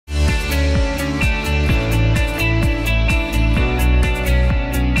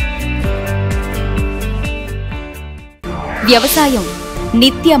వ్యవసాయం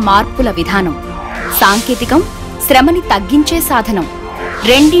నిత్య మార్పుల విధానం. సాంకేతికం శ్రమని తగ్గించే సాధనం.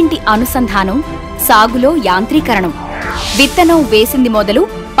 రెండింటి అనుసంధానం సాగులో యాంత్రీకరణం. విత్తనం వేసింది మొదలు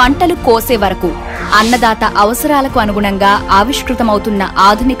పంటలు కోసే వరకు అన్నదాత అవసరాలకు అనుగుణంగా ఆవిష్కృతమవుతున్న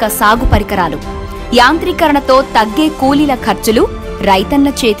ఆధునిక సాగు పరికరాలు. యాంత్రీకరణతో తగ్గే కూలీల ఖర్చులు, రైతన్న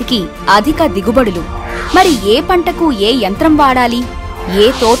చేతికి అధిక దిగుబడులు. మరి ఏ పంటకు ఏ యంత్రం వాడాలి, ఏ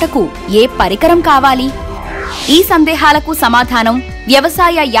తోటకు ఏ పరికరం కావాలి? ఈ సందేహాలకు సమాధానం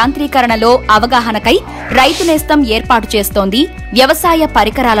వ్యవసాయ యాంత్రీకరణలో అవగాహనకై రైతు నేస్తం ఏర్పాటు చేస్తోంది వ్యవసాయ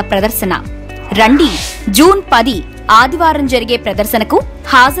పరికరాల ప్రదర్శన. రండి, జూన్ 10 ఆదివారం జరిగే ప్రదర్శనకు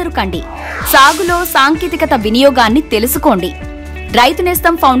హాజరు కండి. సాగులో సాంకేతికత వినియోగాన్ని తెలుసుకోండి. రైతు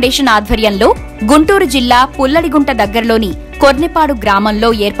నేస్తం ఫౌండేషన్ ఆధ్వర్యంలో గుంటూరు జిల్లా పుల్లడిగుంట దగ్గరలోని కొర్నెపాడు గ్రామంలో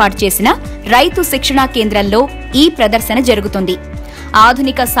ఏర్పాటు చేసిన రైతు శిక్షణా కేంద్రంలో ఈ ప్రదర్శన జరుగుతుంది.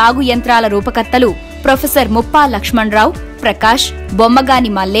 ఆధునిక సాగు యంత్రాల రూపకర్తలు ప్రొఫెసర్ ముప్పా లక్ష్మణరావు, ప్రకాష్, బొమ్మగాని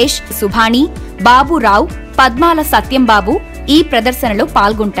మల్లేష్, సుభాని, బాబురావు, పద్మాల సత్యంబాబు ఈ ప్రదర్శనలో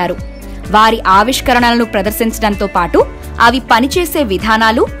పాల్గొంటారు. వారి ఆవిష్కరణలను ప్రదర్శించడంతో పాటు అవి పనిచేసే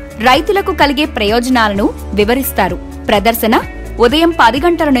విధానాలు, రైతులకు కలిగే ప్రయోజనాలను వివరిస్తారు. ప్రదర్శన ఉదయం 10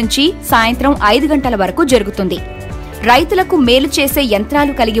 గంటల నుంచి సాయంత్రం 5 గంటల వరకు జరుగుతుంది. రైతులకు మేలు చేసే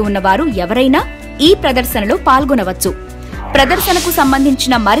యంత్రాలు కలిగి ఉన్నవారు ఎవరైనా ఈ ప్రదర్శనలో పాల్గొనవచ్చు. ప్రదర్శనకు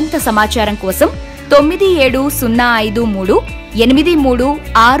సంబంధించిన మరింత సమాచారం కోసం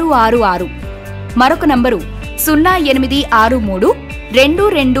 9705383666 మరొక నంబరు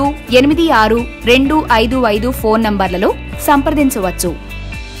 086322862555 ఫోన్ నంబర్లలో సంప్రదించవచ్చు.